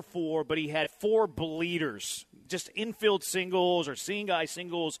 4 for 4, but he had 4 bleeders, just infield singles or seeing guy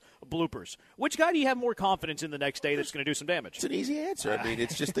singles, bloopers. Which guy do you have more confidence in the next day that's going to do some damage? It's an easy answer. I mean,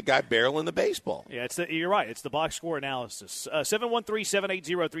 it's just the guy barreling the baseball. Yeah, you're right. It's the box score analysis.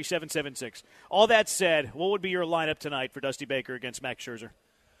 713-780-3776. All that said, what would be your lineup tonight for Dusty Baker against Max Scherzer?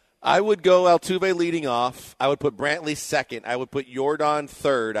 I would go Altuve leading off. I would put Brantley second. I would put Yordan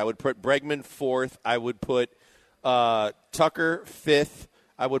third. I would put Bregman fourth. I would put Tucker fifth.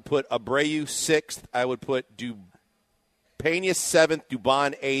 I would put Abreu sixth. I would put Pena seventh,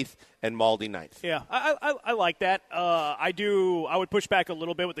 Dubon eighth, and Maldi ninth. Yeah, I like that. I would push back a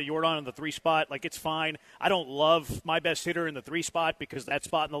little bit with the Yordan in the 3 spot. Like, it's fine. I don't love my best hitter in the 3 spot because that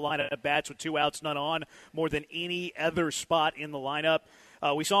spot in the lineup bats with 2 outs, none on, more than any other spot in the lineup.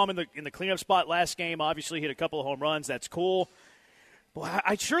 We saw him in the cleanup spot last game. Obviously, hit a couple of home runs. That's cool. Boy,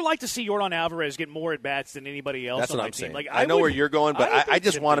 I'd sure like to see Yordan Alvarez get more at bats than anybody else. That's on what my I'm team. saying. Like, I know where you're going, but I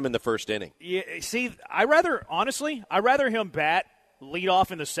just want him in the first inning. Yeah, see, I'd rather him bat lead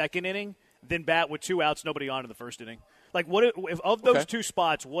off in the second inning than bat with 2 outs, nobody on in the first inning. Like, what if of those 2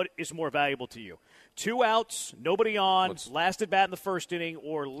 spots, what is more valuable to you? 2 outs, nobody on, last at bat in the first inning,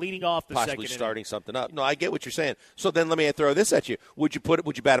 or leading off the second inning? Possibly starting something up. No, I get what you're saying. So then let me throw this at you. Would you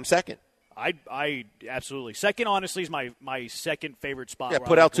bat him second? I absolutely. Second, honestly, is my second favorite spot. Yeah,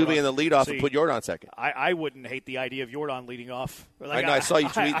 put Altuve in the leadoff and put Yordan second. I wouldn't hate the idea of Yordan leading off. Like, I know. I saw you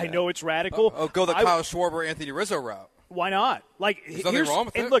tweet I know it's radical. Go the Kyle Schwarber, Anthony Rizzo route. Why not? Like, there's nothing wrong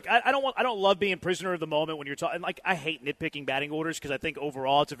with it. And look, I don't love being prisoner of the moment when you're talking. Like, I hate nitpicking batting orders because I think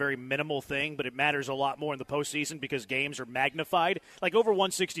overall it's a very minimal thing, but it matters a lot more in the postseason because games are magnified. Like, over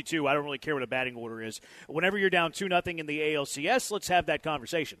 162, I don't really care what a batting order is. Whenever you're down 2-0 in the ALCS, let's have that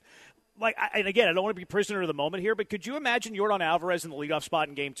conversation. Like, and again, I don't want to be prisoner of the moment here, but could you imagine Yordan Alvarez in the leadoff spot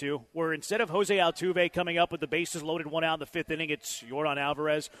in Game 2, where instead of Jose Altuve coming up with the bases loaded 1 out in the 5th inning, it's Yordan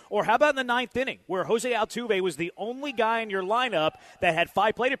Alvarez? Or how about in the 9th inning, where Jose Altuve was the only guy in your lineup that had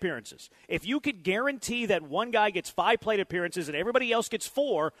 5 plate appearances? If you could guarantee that one guy gets 5 plate appearances and everybody else gets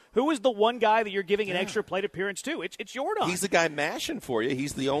 4, who is the one guy that you're giving an extra plate appearance to? It's Yordan. He's the guy mashing for you.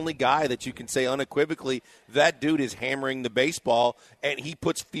 He's the only guy that you can say unequivocally, that dude is hammering the baseball, and he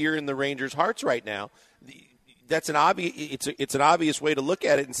puts fear in the Rangers' hearts right now. That's an obvious. It's an obvious way to look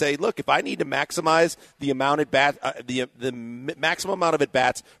at it and say, look, if I need to maximize the amount at bat, the maximum amount of at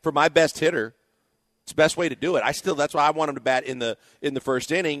bats for my best hitter, it's the best way to do it. That's why I want him to bat in the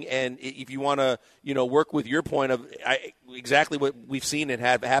first inning. And if you want to, work with your point of exactly what we've seen it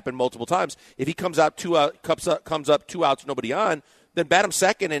have happen multiple times. If he comes up 2 outs, nobody on, then bat him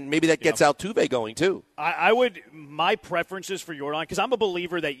second, and maybe that gets Altuve going too. I would. My preference is for Yordan because I'm a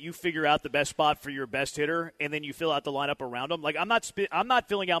believer that you figure out the best spot for your best hitter, and then you fill out the lineup around him. Like, I'm not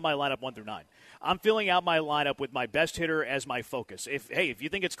filling out my lineup 1 through 9. I'm filling out my lineup with my best hitter as my focus. If you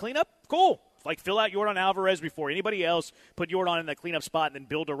think it's cleanup, cool. Like, fill out Yordan Alvarez before anybody else. Put Yordan in that cleanup spot and then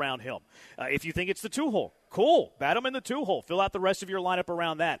build around him. If you think it's the 2-hole, cool. Bat him in the 2-hole. Fill out the rest of your lineup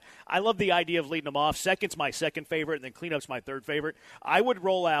around that. I love the idea of leading them off. Second's my second favorite, and then cleanup's my third favorite. I would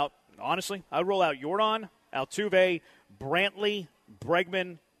roll out Yordan, Altuve, Brantley,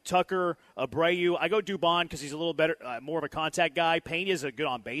 Bregman, Tucker, Abreu. I go Dubon because he's a little better, more of a contact guy. Pena's a good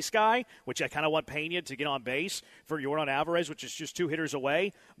on-base guy, which I kind of want Pena to get on base for Yordan Alvarez, which is just 2 hitters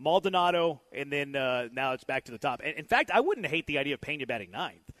away. Maldonado, and then now it's back to the top. And in fact, I wouldn't hate the idea of Pena batting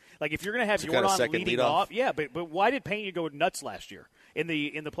 9th. Like, if you're going to have Yordan leading off, yeah, but why did Pena go nuts last year in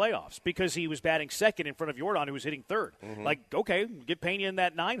the playoffs? Because he was batting second in front of Yordan, who was hitting third. Mm-hmm. Like, okay, get Pena in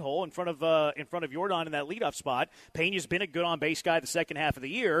that 9-hole in front of Yordan in that leadoff spot. Pena's been a good on base guy the second half of the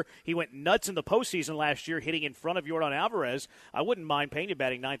year. He went nuts in the postseason last year, hitting in front of Yordan Alvarez. I wouldn't mind Pena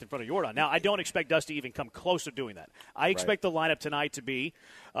batting 9th in front of Yordan. Now, I don't expect Dusty to even come close to doing that. I expect the lineup tonight to be.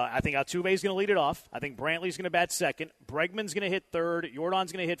 I think Altuve's going to lead it off. I think Brantley's going to bat second. Bregman's going to hit third.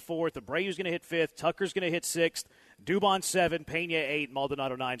 Yordan's going to hit fourth. Abreu's going to hit fifth. Tucker's going to hit sixth. Dubon 7, Pena 8,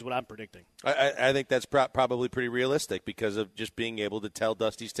 Maldonado 9 is what I'm predicting. I think that's probably pretty realistic because of just being able to tell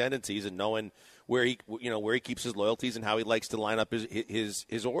Dusty's tendencies and knowing where he keeps his loyalties and how he likes to line up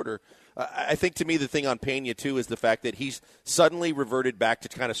his order. I think to me the thing on Pena too is the fact that he's suddenly reverted back to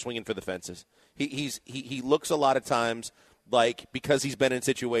kind of swinging for the fences. He looks a lot of times like, because he's been in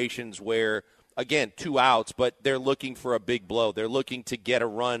situations where, again, 2 outs, but they're looking for a big blow. They're looking to get a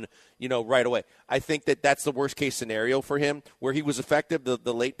run, right away. I think that's the worst-case scenario for him. Where he was effective,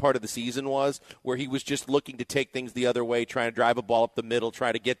 the late part of the season was, where he was just looking to take things the other way, trying to drive a ball up the middle,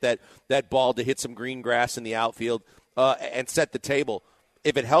 trying to get that ball to hit some green grass in the outfield and set the table.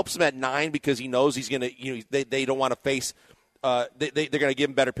 If it helps him at 9 because he knows he's going to, they don't want to face they're going to give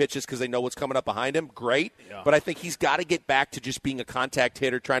him better pitches because they know what's coming up behind him. Great. Yeah. But I think he's got to get back to just being a contact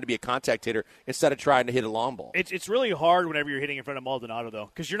hitter, trying to be a contact hitter instead of trying to hit a long ball. It's really hard whenever you're hitting in front of Maldonado, though,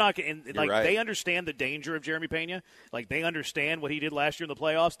 because you're not like right. They understand the danger of Jeremy Pena. Like, they understand what he did last year in the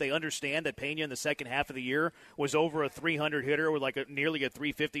playoffs. They understand that Pena in the second half of the year was over a 300 hitter with like nearly a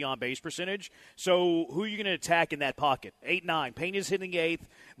 350 on base percentage. So who are you going to attack in that pocket? 8-9. Pena's hitting 8th.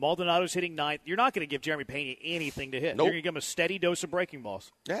 Maldonado's hitting 9th. You're not going to give Jeremy Pena anything to hit. Nope. You're going to give him a steady dose of breaking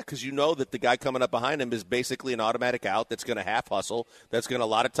balls. Yeah, because you know that the guy coming up behind him is basically an automatic out that's going to half hustle, that's going to a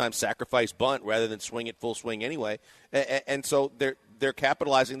lot of times sacrifice bunt rather than swing it full swing anyway. And so they're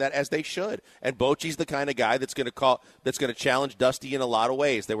capitalizing that as they should. And Bochy's the kind of guy that's going to challenge Dusty in a lot of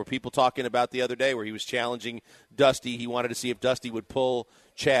ways. There were people talking about the other day where he was challenging Dusty. He wanted to see if Dusty would pull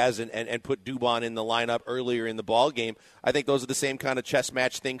Chaz and put Dubon in the lineup earlier in the ball game. I think those are the same kind of chess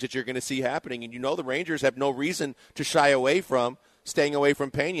match things that you're going to see happening. And you know the Rangers have no reason to shy away from staying away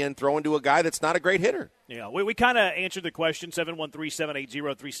from Pena and throwing to a guy that's not a great hitter. Yeah, we kind of answered the question,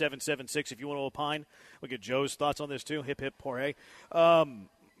 713-780-3776 if you want to opine. We'll get Joe's thoughts on this too. Hip, hip, hooray. Dubon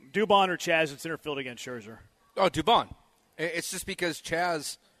or Chaz in center field against Scherzer? Oh, Dubon. It's just because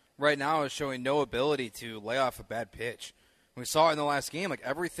Chaz right now is showing no ability to lay off a bad pitch. We saw it in the last game. Like,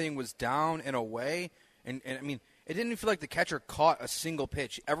 everything was down and away. And I mean, it didn't feel like the catcher caught a single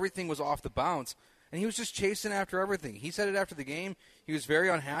pitch. Everything was off the bounce. And he was just chasing after everything. He said it after the game. He was very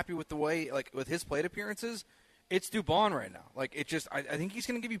unhappy with the way, like, with his plate appearances. It's Dubon right now. Like, it just, I think he's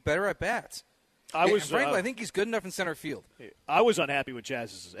going to give you better at-bats. Frankly, I think he's good enough in center field. I was unhappy with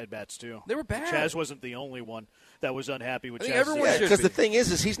Chaz's at-bats, too. They were bad. Chaz wasn't the only one that was unhappy with Chaz. Everyone should be. Because the thing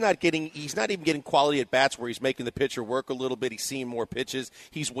is he's not even getting quality at-bats where he's making the pitcher work a little bit. He's seeing more pitches.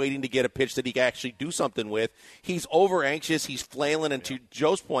 He's waiting to get a pitch that he can actually do something with. He's over-anxious. He's flailing. And to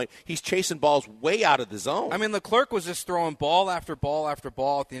Joe's point, he's chasing balls way out of the zone. I mean, Leclerc was just throwing ball after ball after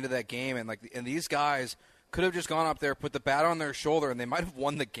ball at the end of that game. And these guys could have just gone up there, put the bat on their shoulder, and they might have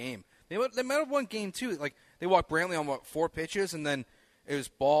won the game. They might have won game 2. Like, they walked Brantley on 4 pitches, and then it was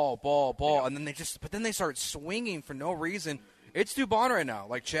ball, yeah. And then they start swinging for no reason. It's Dubon right now.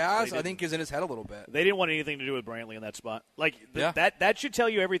 Like, Chaz, I think, is in his head a little bit. They didn't want anything to do with Brantley in that spot. Like, that should tell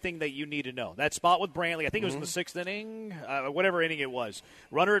you everything that you need to know. That spot with Brantley, I think it was in the 6th inning, whatever inning it was.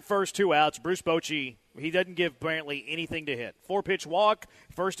 Runner at first, 2 outs. Bruce Bochy, he doesn't give Brantley anything to hit. 4-pitch walk,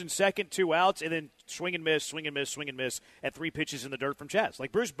 first and second, 2 outs, and then swing and miss at 3 pitches in the dirt from Chaz.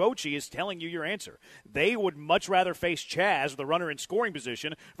 Like, Bruce Bochy is telling you your answer. They would much rather face Chaz with a runner in scoring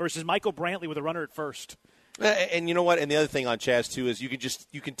position versus Michael Brantley with a runner at first. And you know what? And the other thing on Chaz, too, is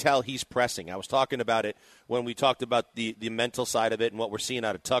you can tell he's pressing. I was talking about it when we talked about the mental side of it and what we're seeing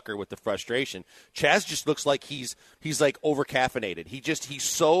out of Tucker with the frustration. Chaz just looks like he's like over-caffeinated. He's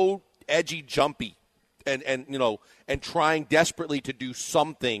so edgy, jumpy. And trying desperately to do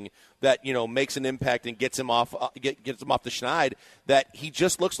something that makes an impact and gets him off the schneid, that he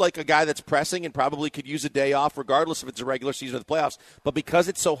just looks like a guy that's pressing and probably could use a day off regardless if it's a regular season or the playoffs. But because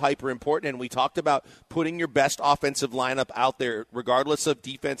it's so hyper important, and we talked about putting your best offensive lineup out there regardless of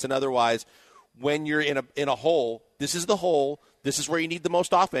defense and otherwise, when you're in a hole, this is the hole. This is where you need the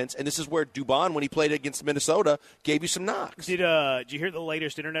most offense, and this is where Dubon, when he played against Minnesota, gave you some knocks. Did you hear the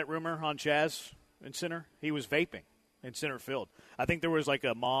latest internet rumor on Chaz in center? He was vaping in center field. I think there was like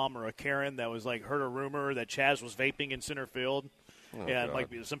a mom or a Karen that was like heard a rumor that Chaz was vaping in center field. And like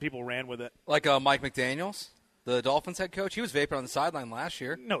some people ran with it. Like Mike McDaniels, the Dolphins head coach, he was vaping on the sideline last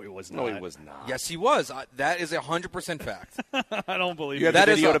year. No, he was not. No, he was not. Yes, he was. That is 100% fact. I don't believe you. You have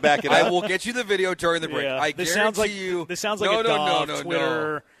the video to back it up. I will get you the video during the break. Yeah. I guarantee you. This sounds like a Dove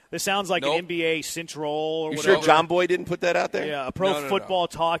Twitter. No. This sounds like an NBA Central or you whatever. Sure John Boy didn't put that out there? Yeah, a Pro Football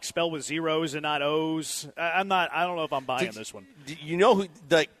Talk spelled with zeros and not O's. I don't know if I'm buying this one. You know who,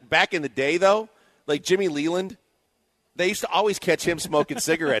 like, back in the day, though, like Jimmy Leland, they used to always catch him smoking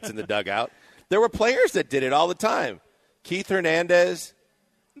cigarettes in the dugout. There were players that did it all the time. Keith Hernandez.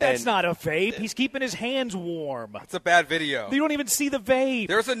 That's not a vape. He's keeping his hands warm. It's a bad video. You don't even see the vape.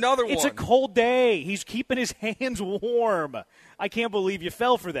 There's another one. It's a cold day. He's keeping his hands warm. I can't believe you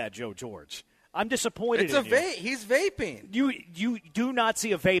fell for that, Joe George. I'm disappointed It's in a vape. He's vaping. You do not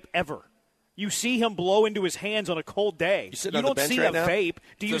see a vape ever. You see him blow into his hands on a cold day. You don't see right a now? vape.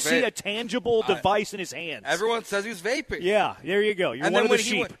 Do you see a tangible device in his hands? Everyone says he's vaping. Yeah, there you go. You're and one then of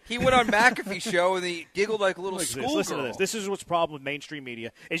the when sheep. he went on McAfee's show and he giggled like a little schoolgirl. Listen to this. This is what's the problem with mainstream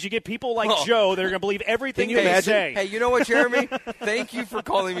media is you get people like Joe that are going to believe everything they say. Hey, you know what, Jeremy? Thank you for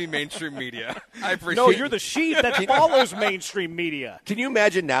calling me mainstream media. I appreciate it. No, you're the sheep that follows mainstream media. Can you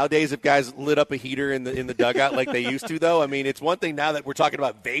imagine nowadays if guys lit up a heater in the dugout like they used to, though? I mean, it's one thing now that we're talking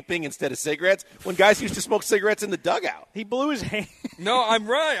about vaping instead of cigarettes. cigarettes when guys used to smoke cigarettes in the dugout. He blew his hand. No, I'm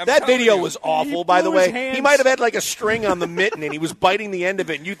right. That video was awful, by the way. hands. He might have had like a string on the mitten, and he was biting the end of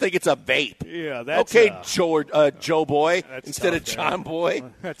it, and you think it's a vape. Yeah, that's okay, Joe Boy, instead tough, of John Boy.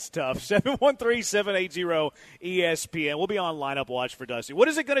 That's tough. 713-780-ESPN. We'll be on lineup watch for Dusty. What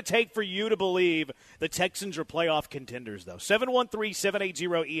is it going to take for you to believe the Texans are playoff contenders, though?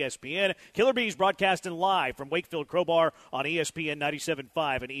 713-780-ESPN. Killer Bees broadcasting live from Wakefield Crowbar on ESPN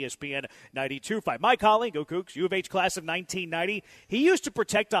 97.5 and ESPN 92.5. Mike Holly, go Cougs, U of H class of 1990. He used to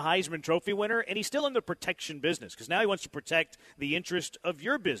protect a Heisman Trophy winner, and he's still in the protection business because now he wants to protect the interest of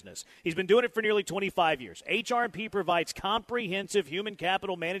your business. He's been doing it for nearly 25 years. HR&P provides comprehensive human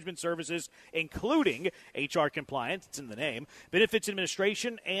capital management services, including HR compliance, it's in the name, benefits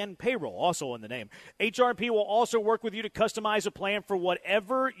administration, and payroll, also in the name. HR&P will also work with you to customize a plan for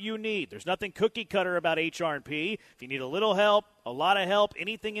whatever you need. There's nothing cookie-cutter about HR&P. If you need a little help, a lot of help,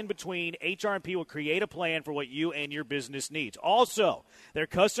 anything in between, HR&P will create a plan for what you and your business needs. Also, their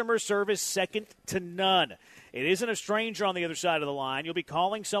customer service second to none. It isn't a stranger on the other side of the line. You'll be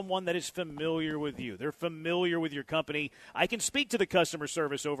calling someone that is familiar with you. They're familiar with your company. I can speak to the customer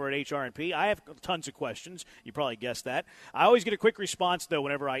service over at HR&P. I have tons of questions. You probably guessed that. I always get a quick response, though,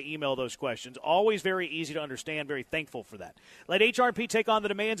 whenever I email those questions. Always very easy to understand. Very thankful for that. Let HR&P take on the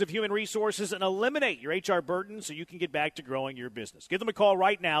demands of human resources and eliminate your HR burden so you can get back to growing your business. Give them a call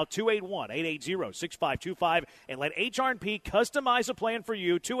right now, 281-880-6525, and let HR&P customize a plan for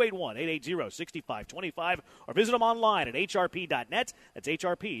you, 281-880-6525, or visit them online at hrp.net. That's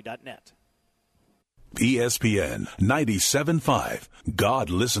hrp.net. ESPN 97.5. God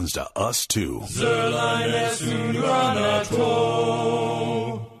listens to us, too.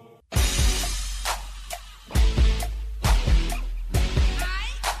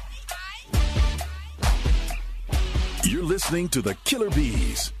 You're listening to the Killer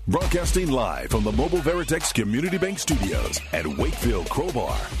Bees, broadcasting live from the Mobile Veritex Community Bank Studios at Wakefield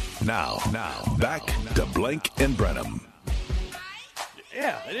Crowbar. Now, back to Blank and Brenham.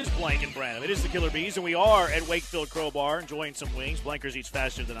 Yeah, it is Blank and Brenham. It is the Killer Bees, and we are at Wakefield Crowbar enjoying some wings. Blankers eats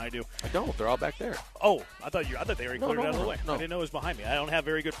faster than I do. I don't. They're all back there. Oh, I thought they already cleared it out of the way. No. I didn't know it was behind me. I don't have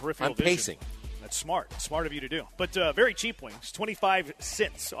very good peripheral vision. I'm pacing. That's smart. Smart of you to do. But very cheap wings, 25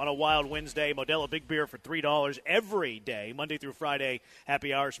 cents on a wild Wednesday. Modelo Big Beer for $3 every day, Monday through Friday.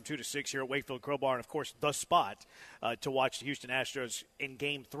 Happy hours from 2 to 6 here at Wakefield Crowbar. And, of course, the spot to watch the Houston Astros in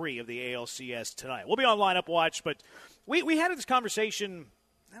Game 3 of the ALCS tonight. We'll be on lineup watch, but we had this conversation.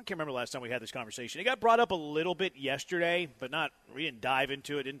 I can't remember the last time we had this conversation. It got brought up a little bit yesterday, but we didn't dive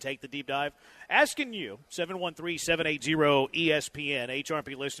into it, didn't take the deep dive. Asking you, 713-780-ESPN,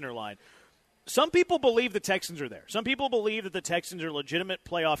 HRP listener line. Some people believe the Texans are there. Some people believe that the Texans are legitimate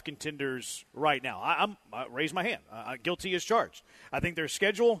playoff contenders right now. I raise my hand. Guilty as charged. I think their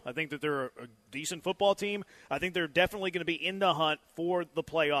schedule, I think that they're a decent football team. I think they're definitely going to be in the hunt for the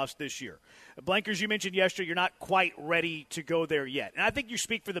playoffs this year. Blankers, you mentioned yesterday you're not quite ready to go there yet. And I think you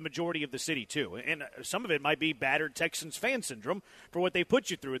speak for the majority of the city, too. And some of it might be battered Texans fan syndrome for what they put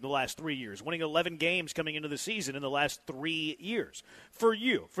you through in the last 3 years, winning 11 games coming into the season in the last 3 years. For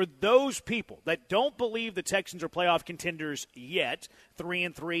you, for those people that don't believe the Texans are playoff contenders yet,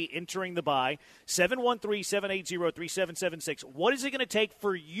 3-3 entering the bye, 713-780-3776, what is it going to take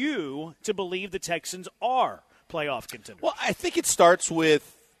for you to believe the Texans are playoff contenders? Well, I think it starts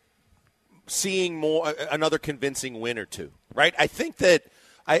with seeing another convincing win or two, right? I think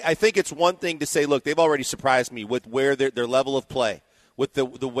it's one thing to say, look, they've already surprised me with where their level of play, with the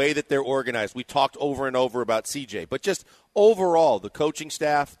way that they're organized. We talked over and over about CJ, but just overall, the coaching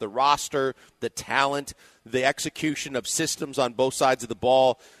staff, the roster, the talent, the execution of systems on both sides of the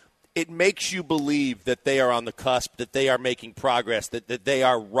ball, it makes you believe that they are on the cusp, that they are making progress, that they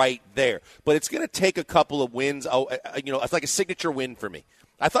are right there. But it's going to take a couple of wins. It's like a signature win for me.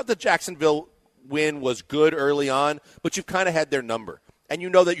 I thought the Jacksonville win was good early on, but you've kind of had their number. And you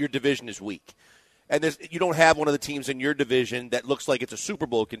know that your division is weak. And you don't have one of the teams in your division that looks like it's a Super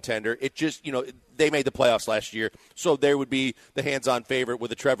Bowl contender. It just, they made the playoffs last year, so there would be the hands-on favorite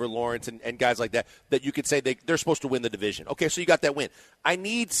with a Trevor Lawrence and guys like that you could say they're supposed to win the division. Okay, so you got that win. I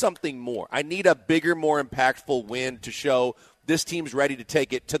need something more. I need a bigger, more impactful win to show this team's ready to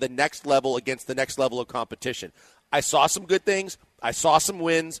take it to the next level against the next level of competition. I saw some good things. I saw some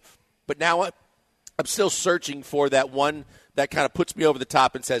wins, but now I'm still searching for that one that kind of puts me over the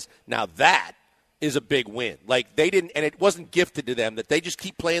top and says, now that is a big win. Like they didn't, and it wasn't gifted to them, that they just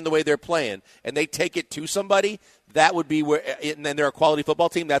keep playing the way they're playing and they take it to somebody. That would be where, and then they're a quality football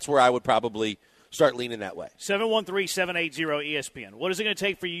team. That's where I would probably start leaning that way. 713-780-ESPN. What is it going to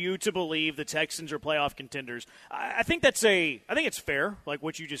take for you to believe the Texans are playoff contenders? I think it's fair, like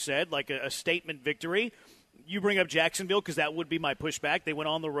what you just said, like a statement victory. You bring up Jacksonville because that would be my pushback. They went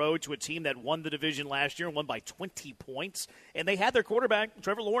on the road to a team that won the division last year and won by 20 points. And they had their quarterback,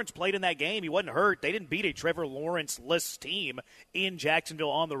 Trevor Lawrence, played in that game. He wasn't hurt. They didn't beat a Trevor Lawrence-less team in Jacksonville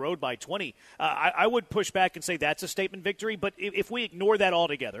on the road by 20. I would push back and say that's a statement victory. But if we ignore that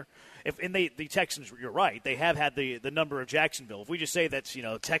altogether, the Texans, you're right, they have had the number of Jacksonville. If we just say that's,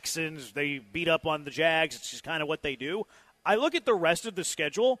 Texans, they beat up on the Jags, it's just kind of what they do. I look at the rest of the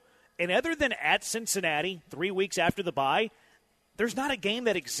schedule, and other than at Cincinnati 3 weeks after the bye, there's not a game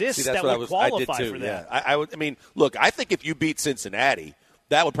that exists that would qualify for that. Yeah. Look, I think if you beat Cincinnati,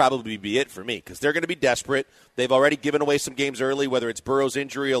 that would probably be it for me because they're going to be desperate. They've already given away some games early, whether it's Burrow's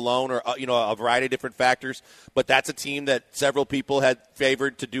injury alone or a variety of different factors. But that's a team that several people had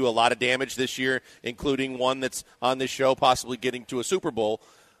favored to do a lot of damage this year, including one that's on this show possibly getting to a Super Bowl.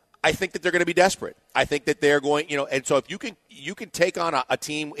 I think that they're going to be desperate. I think that they're going, and so if you can take on a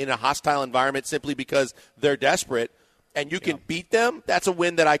team in a hostile environment simply because they're desperate and you can beat them, that's a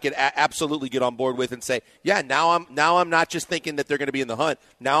win that I could absolutely get on board with and say, yeah, now I'm not just thinking that they're going to be in the hunt.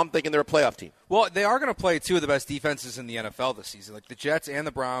 Now I'm thinking they're a playoff team. Well, they are going to play two of the best defenses in the NFL this season. Like the Jets and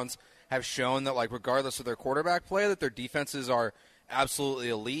the Browns have shown that, like, regardless of their quarterback play, that their defenses are absolutely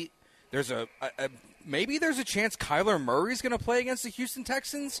elite. There's maybe there's a chance Kyler Murray's going to play against the Houston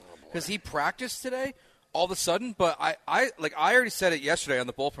Texans because he practiced today all of a sudden. But I already said it yesterday on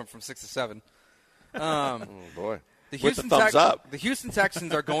the bullpen from 6 to 7. Oh, boy. The Houston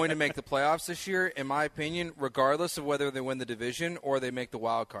Texans are going to make the playoffs this year, in my opinion, regardless of whether they win the division or they make the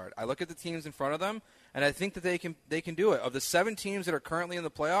wild card. I look at the teams in front of them, and I think that they can do it. Of the 7 teams that are currently in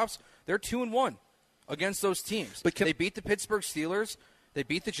the playoffs, they're 2-1 against those teams. But they beat the Pittsburgh Steelers. They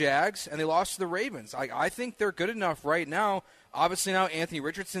beat the Jags, and they lost to the Ravens. I think they're good enough right now. Obviously, now Anthony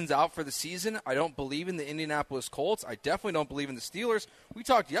Richardson's out for the season. I don't believe in the Indianapolis Colts. I definitely don't believe in the Steelers. We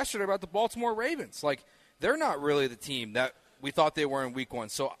talked yesterday about the Baltimore Ravens. Like, they're not really the team that we thought they were in Week 1.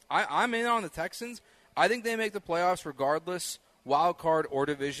 So I'm in on the Texans. I think they make the playoffs regardless, wild card or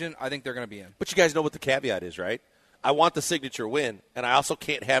division. I think they're going to be in. But you guys know what the caveat is, right? I want the signature win, and I also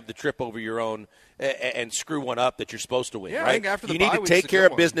can't have the trip over your own and screw one up that you're supposed to win, yeah, right? I think after the you need bye to week's take a care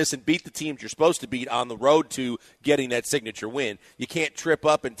good of business and beat the teams you're supposed to beat on the road to getting that signature win. You can't trip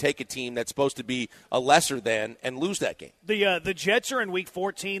up and take a team that's supposed to be a lesser than and lose that game. The Jets are in Week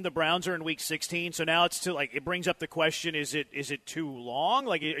 14. The Browns are in Week 16. So now it brings up the question: is it too long?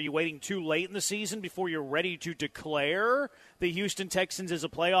 Like, are you waiting too late in the season before you're ready to declare the Houston Texans as a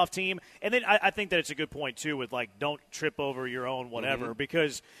playoff team? And then I think that it's a good point too with, like, don't trip over your own whatever,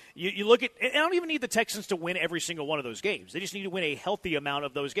 because you look at – I don't even need the Texans to win every single one of those games. They just need to win a healthy amount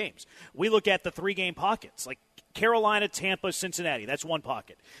of those games. We look at the 3-game pockets, like Carolina, Tampa, Cincinnati. That's one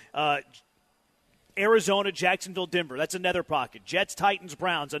pocket. Arizona, Jacksonville, Denver. That's another pocket. Jets, Titans,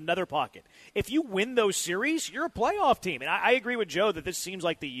 Browns, another pocket. If you win those series, you're a playoff team. And I agree with Joe that this seems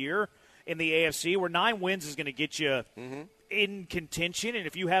like the year in the AFC where 9 wins is going to get you in contention. And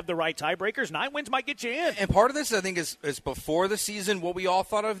if you have the right tiebreakers, 9 wins might get you in. And part of this, I think, is before the season what we all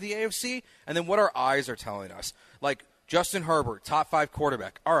thought of the AFC and then what our eyes are telling us. Like, Justin Herbert, top 5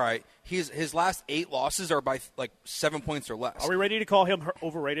 quarterback. All right, his last 8 losses are by, like, 7 points or less. Are we ready to call him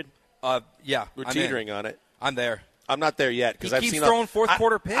overrated? Yeah. We're teetering on it. I'm there. I'm not there yet because I've keeps seen throwing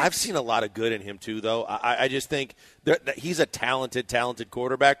fourth-quarter picks. I've seen a lot of good in him too, though. I just think that he's a talented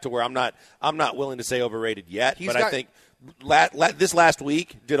quarterback to where I'm not willing to say overrated yet. I think this last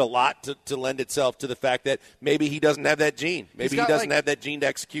week did a lot to lend itself to the fact that maybe he doesn't have that gene. Maybe he doesn't have that gene to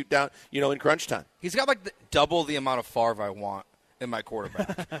execute down, in crunch time. He's got double the amount of Favre I want in my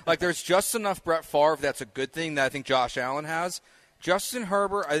quarterback. Like, there's just enough Brett Favre that's a good thing that I think Josh Allen has. Justin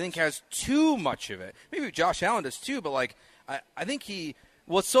Herbert, I think, has too much of it. Maybe Josh Allen does too, but, like, I think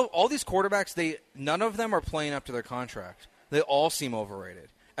all these quarterbacks, none of them are playing up to their contract. They all seem overrated.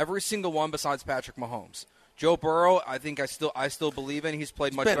 Every single one besides Patrick Mahomes. Joe Burrow, I think I still believe in. He's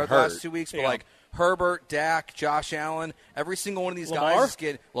played much better the last 2 weeks, but, like, Herbert, Dak, Josh Allen, every single one of these guys is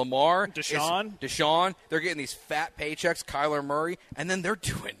getting Lamar, Deshaun. They're getting these fat paychecks. Kyler Murray, and then they're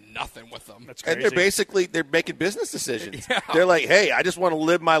doing nothing with them. That's crazy. And they're making business decisions. Yeah. They're like, hey, I just want to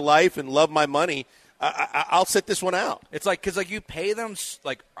live my life and love my money. I'll sit this one out. It's like because you pay them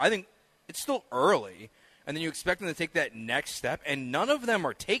I think it's still early. And then you expect them to take that next step, and none of them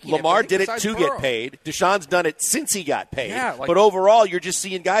are taking Lamar it. did it to get paid. Deshaun's done it since he got paid. Yeah, but overall, you're just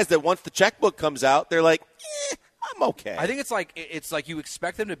seeing guys that once the checkbook comes out, they're like, I'm okay. I think it's like you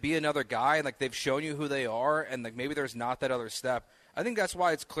expect them to be another guy, and like they've shown you who they are, and like maybe there's not that other step. I think that's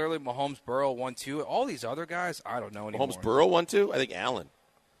why it's clearly Mahomes, Burrow 1-2. All these other guys, I don't know anymore. Mahomes, Burrow 1-2. I think Allen.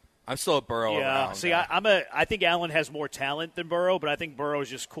 I'm still a Burrow. Yeah, see, I think Allen has more talent than Burrow, but I think Burrow is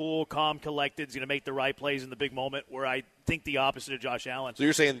just cool, calm, collected. He's going to make the right plays in the big moment, where I think the opposite of Josh Allen. So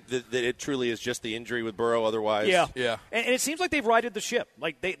you're saying that it truly is just the injury with Burrow otherwise? Yeah. And it seems like they've righted the ship.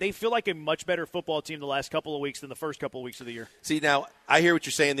 Like, they feel like a much better football team the last couple of weeks than the first couple of weeks of the year. See, now, I hear what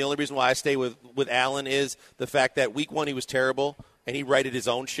you're saying. The only reason why I stay with Allen is the fact that week 1 he was terrible, and he righted his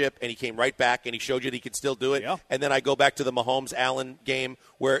own ship, and he came right back, and he showed you that he could still do it. Yeah. And then I go back to the Mahomes-Allen game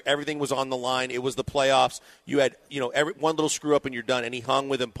where everything was on the line. It was the playoffs. You had, every one little screw-up, and you're done. And he hung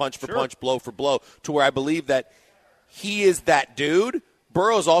with him punch for punch, blow for blow, to where I believe that he is that dude.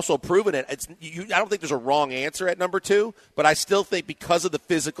 Burrow's also proven it. I don't think there's a wrong answer at number 2, but I still think because of the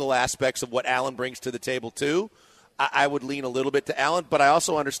physical aspects of what Allen brings to the table, too, I would lean a little bit to Allen, but I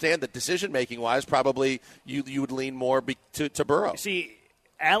also understand that decision-making wise, probably you would lean more to Burrow. See,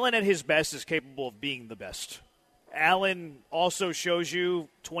 Allen at his best is capable of being the best. Allen also shows you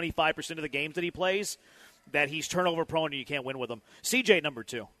 25% of the games that he plays that he's turnover-prone and you can't win with him. CJ number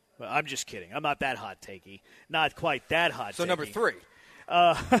 2. I'm just kidding. I'm not that hot takey. Not quite that hot. So number 3.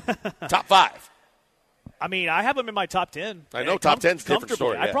 Top 5. I mean, I have him in my top 10. I know top 10's a different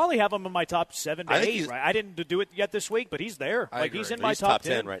story. I probably have him in my top 7 to 8. Right? I didn't do it yet this week, but he's there. He's in my top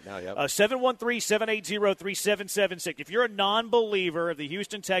 10 right now. Yep. 713-780-3776. If you're a non-believer of the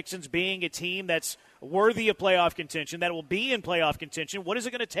Houston Texans being a team that's worthy of playoff contention, that will be in playoff contention, what is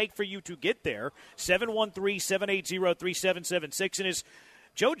it going to take for you to get there? 713-780-3776. And is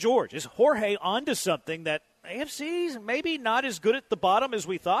Joe George, is Jorge onto something that AFC's maybe not as good at the bottom as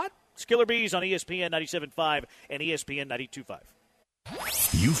we thought? It's Killer Bees on ESPN 97.5 and ESPN 92.5.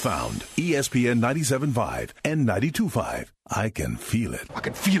 You found ESPN 97.5 and 92.5. I can feel it. I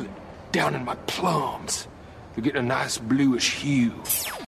can feel it down in my plums. They're getting a nice bluish hue.